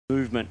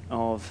movement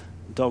of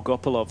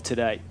Dolgopolov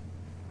today.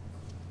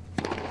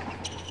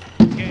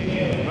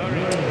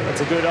 It's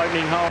a good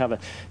opening hole. Cover.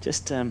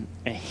 Just a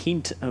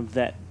hint of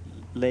that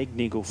leg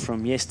niggle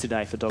from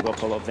yesterday for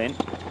Dolgopolov then.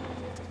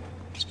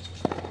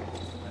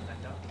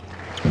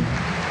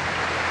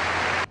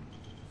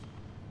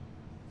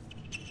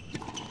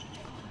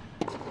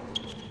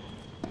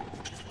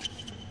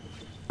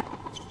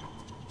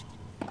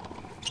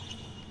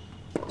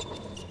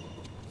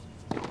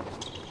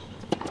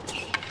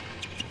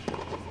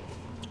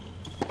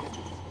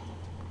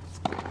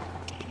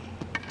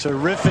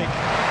 Terrific.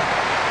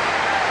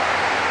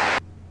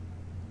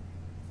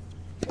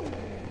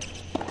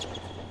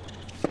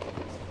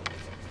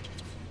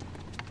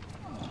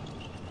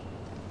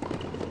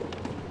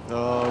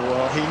 Oh,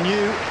 well, he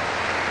knew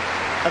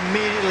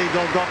immediately,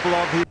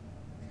 Dolgopolov.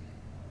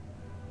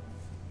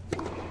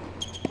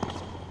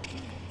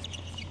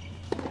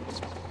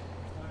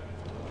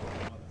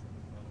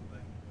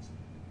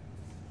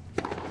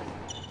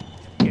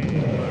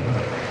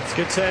 It's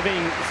good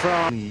serving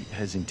from... He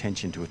has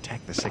intention to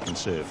attack the second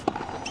serve.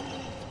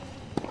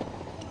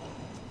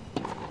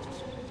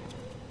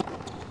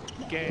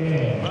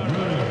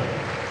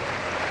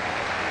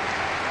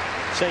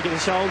 Shaking the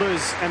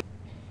shoulders and...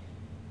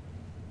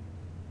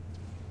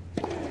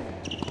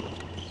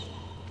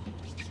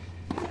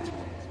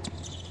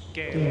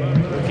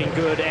 Looking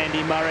good,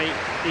 Andy Murray.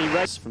 He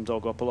races from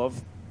Dolgopolov.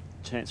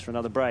 Chance for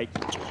another break.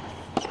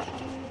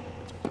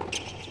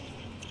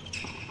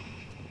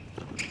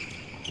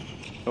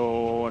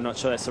 Oh, I'm not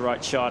sure that's the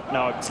right shot.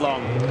 No, it's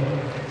long.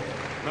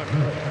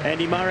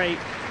 Andy Murray.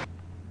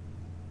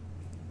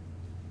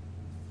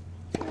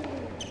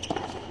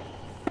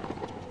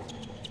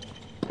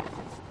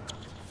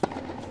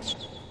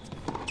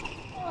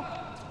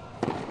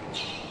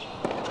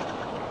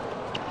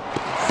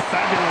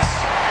 Fabulous.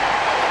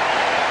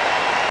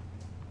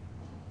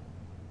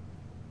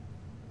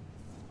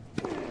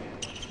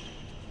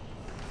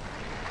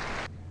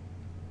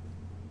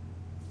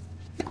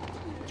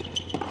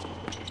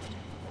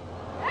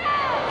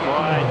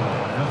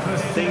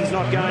 Things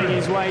not going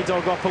his way,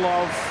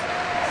 Dolgopolov,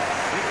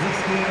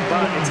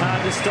 but it's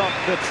hard to stop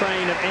the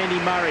train of Andy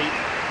Murray,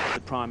 the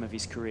prime of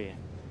his career.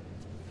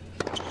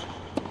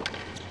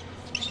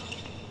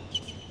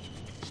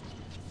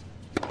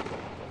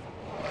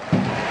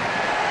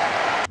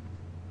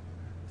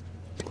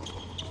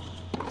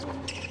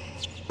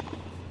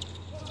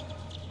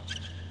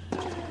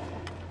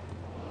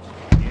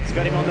 He's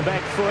got him on the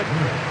back foot.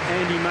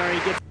 Andy Murray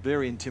gets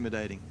Very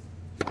intimidating.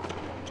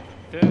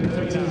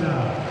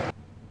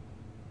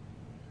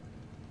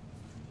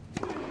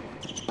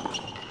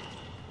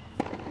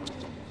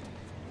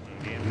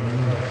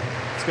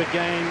 It's a good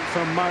game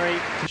from Murray.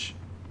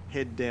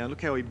 Head down.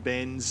 Look how he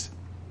bends.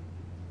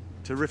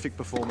 Terrific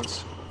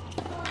performance.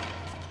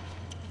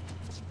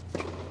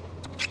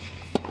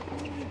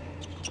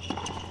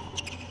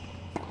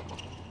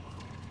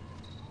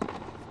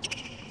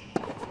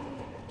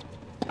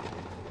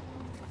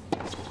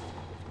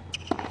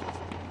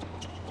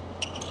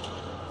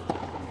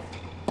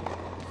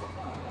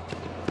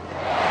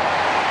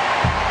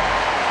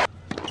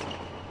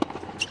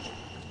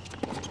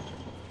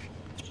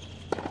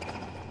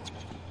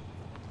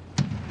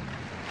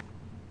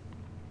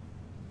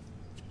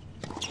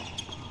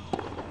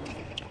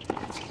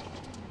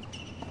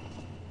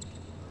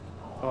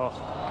 Oh,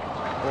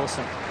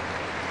 awesome.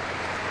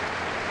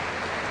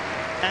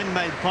 And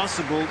made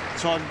possible,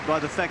 Todd, by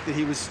the fact that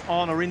he was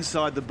on or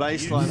inside the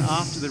baseline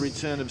after the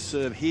return of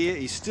serve. Here,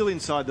 he's still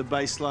inside the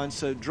baseline,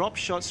 so drop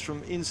shots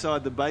from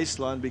inside the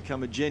baseline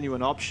become a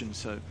genuine option.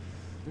 So,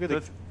 look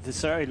at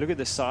look at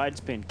the side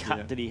spin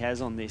cut that he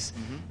has on this.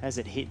 Mm-hmm. As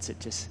it hits, it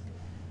just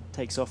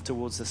takes off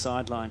towards the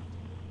sideline.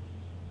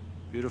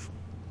 Beautiful.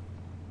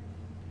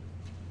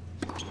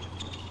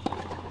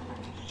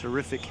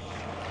 Terrific.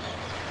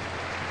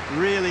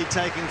 Really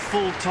taking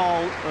full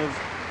toll of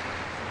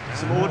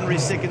some ordinary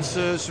second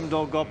serves from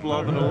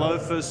Dolgopolov and a low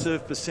first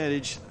serve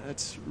percentage.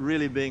 That's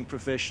really being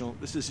professional.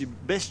 This is your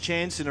best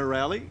chance in a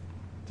rally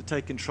to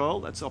take control.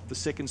 That's off the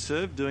second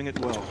serve, doing it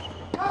well.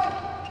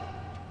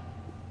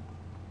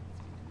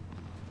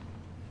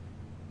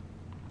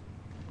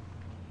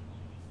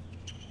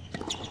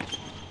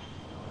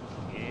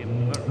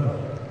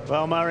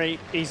 Well, Murray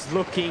is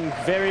looking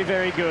very,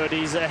 very good.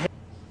 He's ahead.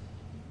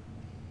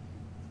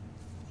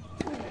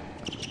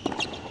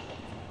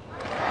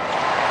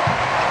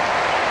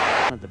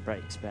 The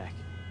breaks back.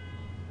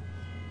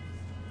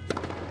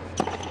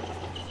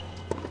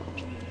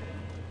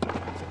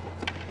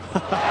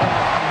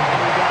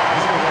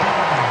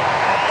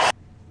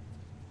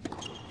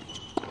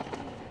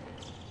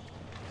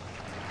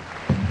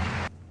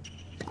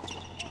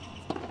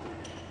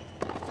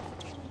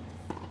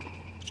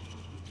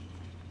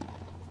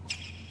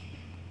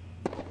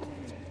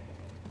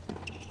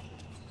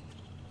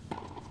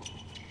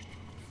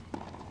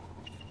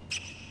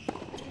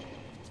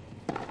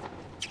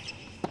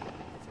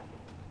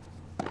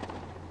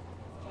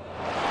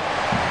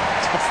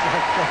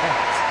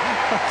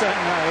 I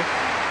don't know.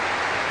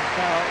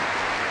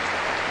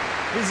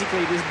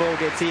 physically this ball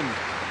gets in.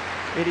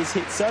 It is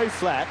hit so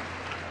flat.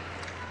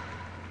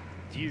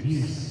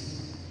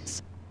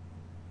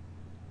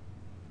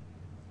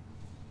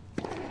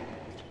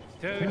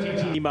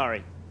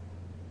 Murray.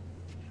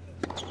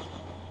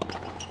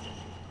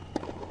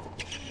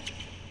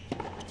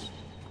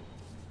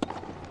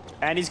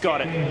 And he's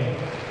got it.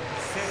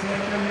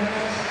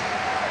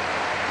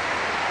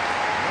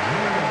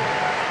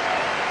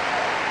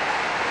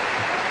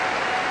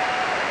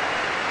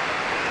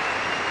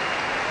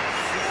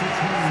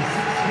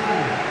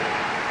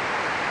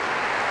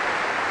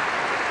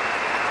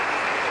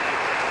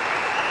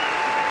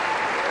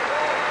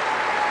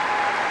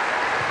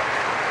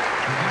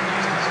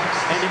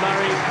 Andy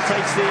Murray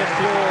takes the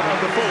applaud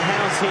of the full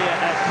house here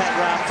at Pat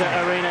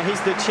Rafter Arena.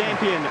 He's the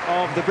champion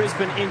of the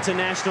Brisbane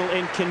International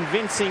in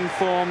convincing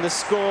form. The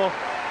score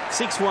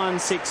 6-1,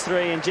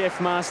 6-3, and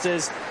Jeff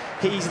Masters,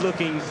 he's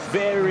looking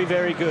very,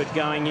 very good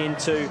going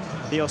into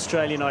the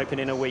Australian Open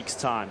in a week's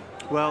time.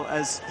 Well,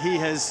 as he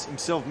has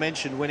himself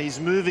mentioned, when he's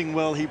moving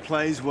well, he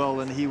plays well,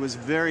 and he was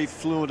very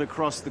fluent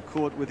across the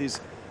court with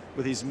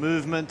his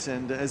movement,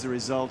 and as a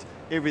result,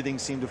 everything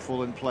seemed to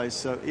fall in place.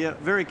 So, yeah,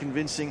 very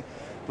convincing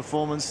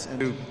performance.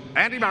 And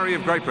Andy Murray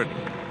of Great Britain.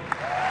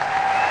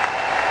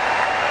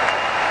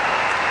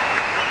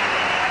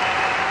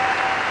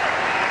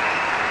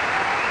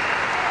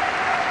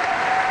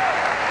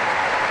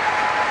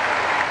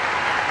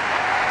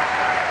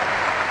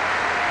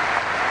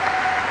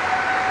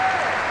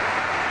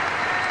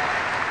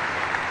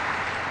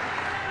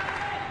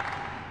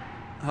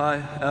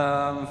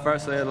 Hi.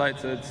 Firstly, I'd like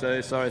to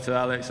say sorry to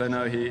Alex. I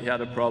know he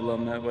had a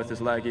problem with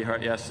his leg. He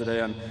hurt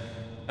yesterday, and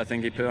I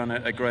think he put on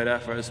a great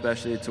effort,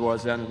 especially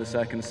towards the end of the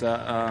second set.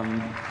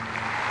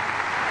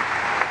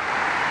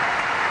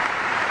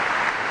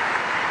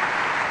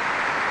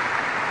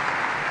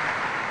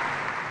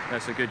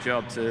 It's a good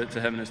job to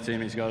him and his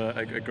team. He's got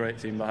a great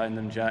team behind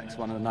him. Jack's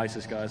one of the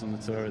nicest guys on the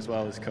tour as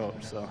well as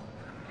coach. So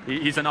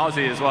he's an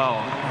Aussie as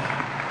well.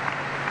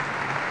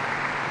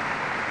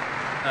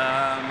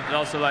 I'd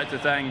also like to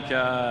thank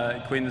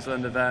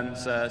Queensland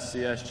Events,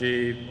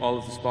 CSG, all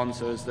of the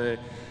sponsors. They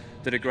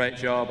did a great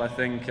job. I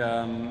think,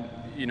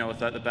 you know,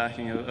 without the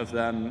backing of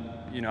them,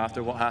 you know,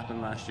 after what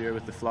happened last year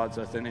with the floods,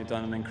 I think they've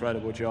done an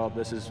incredible job.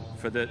 This is,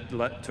 for the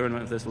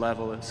tournament of this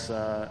level, it's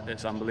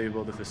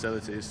unbelievable, the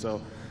facilities.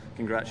 So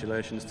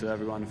congratulations to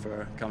everyone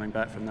for coming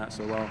back from that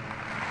so well.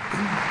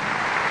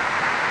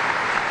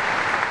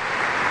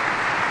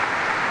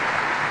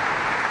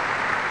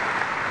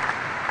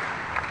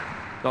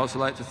 I'd also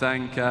like to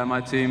thank my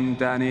team,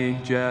 Danny,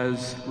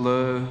 Jez,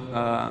 Lou,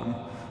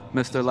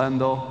 Mr.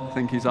 Lendl. I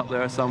think he's up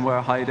there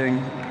somewhere hiding.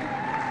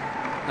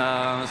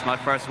 It's my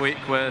first week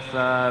with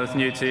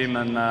new team,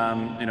 and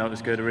you know, it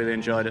was good. I really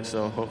enjoyed it,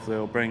 so hopefully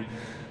it'll bring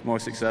more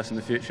success in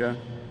the future.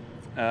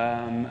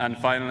 And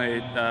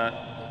finally,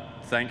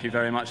 thank you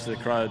very much to the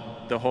crowd.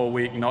 The whole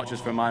week, not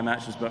just for my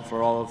matches, but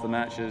for all of the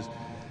matches,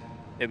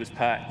 it was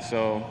packed.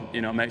 So, you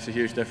know, it makes a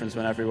huge difference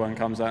when everyone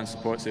comes out and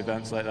supports the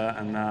events like that,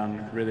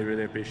 and really,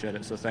 really appreciate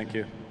it. So thank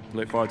you.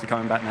 Look forward to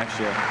coming back next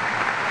year.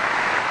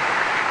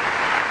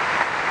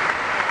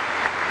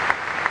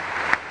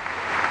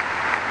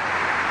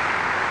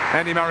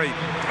 Andy Murray,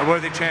 a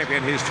worthy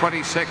champion, his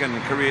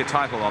 22nd career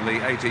title on the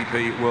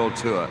ATP World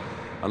Tour.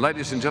 And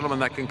ladies and gentlemen,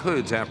 that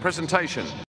concludes our presentation.